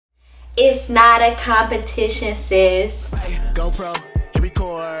It's not a competition, sis. GoPro,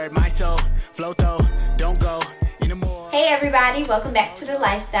 record my soul, flow though, don't go anymore. Hey everybody, welcome back to The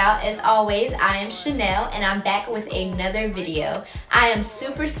Lifestyle. As always, I am Shannell and I'm back with another video. I am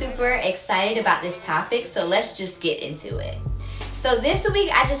super excited about this topic, so let's just get into it. So this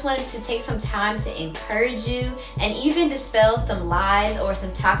week, I just wanted to take some time to encourage you and even dispel some lies or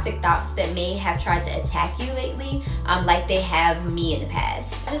some toxic thoughts that may have tried to attack you lately, like they have me in the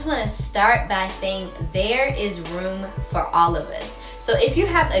past. I just want to start by saying there is room for all of us. So if you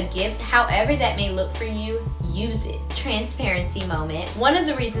have a gift, however that may look for you, use it. Transparency moment. One of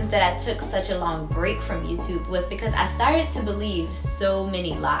the reasons that I took such a long break from YouTube was because I started to believe so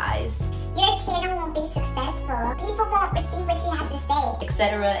many lies. Your channel won't be successful. People won't receive what you have to say.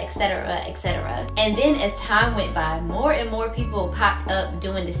 Etc, etc, etc. And then as time went by, more and more people popped up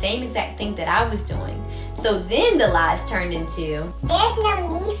doing the same exact thing that I was doing. So then the lies turned into, there's no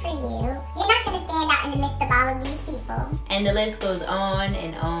need for you. You're not going to stand out in the midst of all of these people. And the list goes on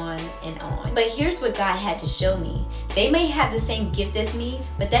and on and on. But here's what God had to show me. They may have the same gift as me,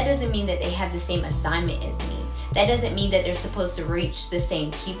 but that doesn't mean that they have the same assignment as me. That doesn't mean that they're supposed to reach the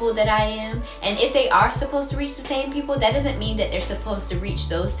same people that I am. And if they are supposed to reach the same people, that doesn't mean that they're supposed to reach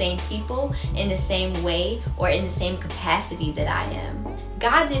those same people in the same way or in the same capacity that I am.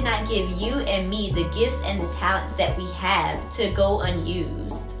 God did not give you and me the gifts and the talents that we have to go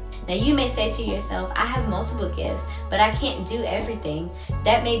unused. Now you may say to yourself, I have multiple gifts, but I can't do everything.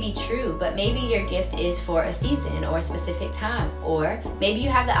 That may be true, but maybe your gift is for a season or a specific time, or maybe you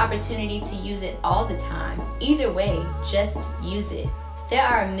have the opportunity to use it all the time. Either way, just use it. There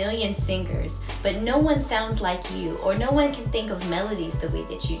are a million singers, but no one sounds like you, or no one can think of melodies the way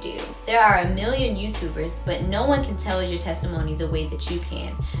that you do. There are a million YouTubers, but no one can tell your testimony the way that you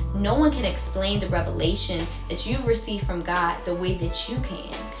can. No one can explain the revelation that you've received from God the way that you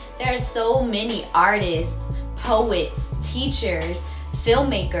can. There are so many artists, poets, teachers,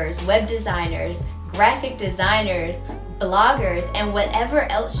 filmmakers, web designers, graphic designers, bloggers, and whatever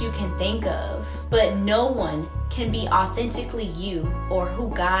else you can think of. But no one can be authentically you or who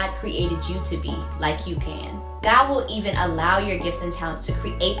God created you to be like you can. God will even allow your gifts and talents to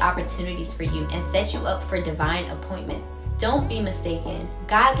create opportunities for you and set you up for divine appointments. Don't be mistaken.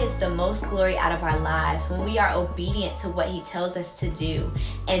 God gets the most glory out of our lives when we are obedient to what He tells us to do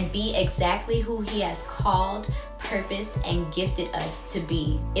and be exactly who He has called, purposed, and gifted us to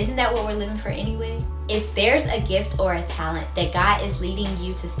be. Isn't that what we're living for anyway? If there's a gift or a talent that God is leading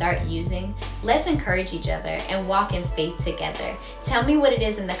you to start using, let's encourage each other and walk in faith together. Tell me what it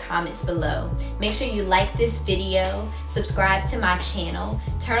is in the comments below. Make sure you like this video, subscribe to my channel,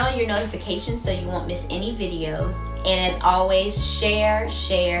 turn on your notifications so you won't miss any videos, and as always, share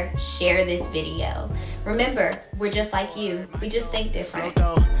this video. Remember, we're just like you. We just think different.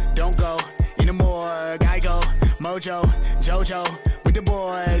 Don't go anymore. Guy go, Mojo, Jojo, with the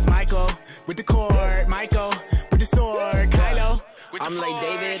boys, Michael, with the cord, Michael, with the sword, Kylo. I'm like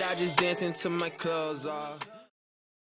David, I just dance until my clothes off.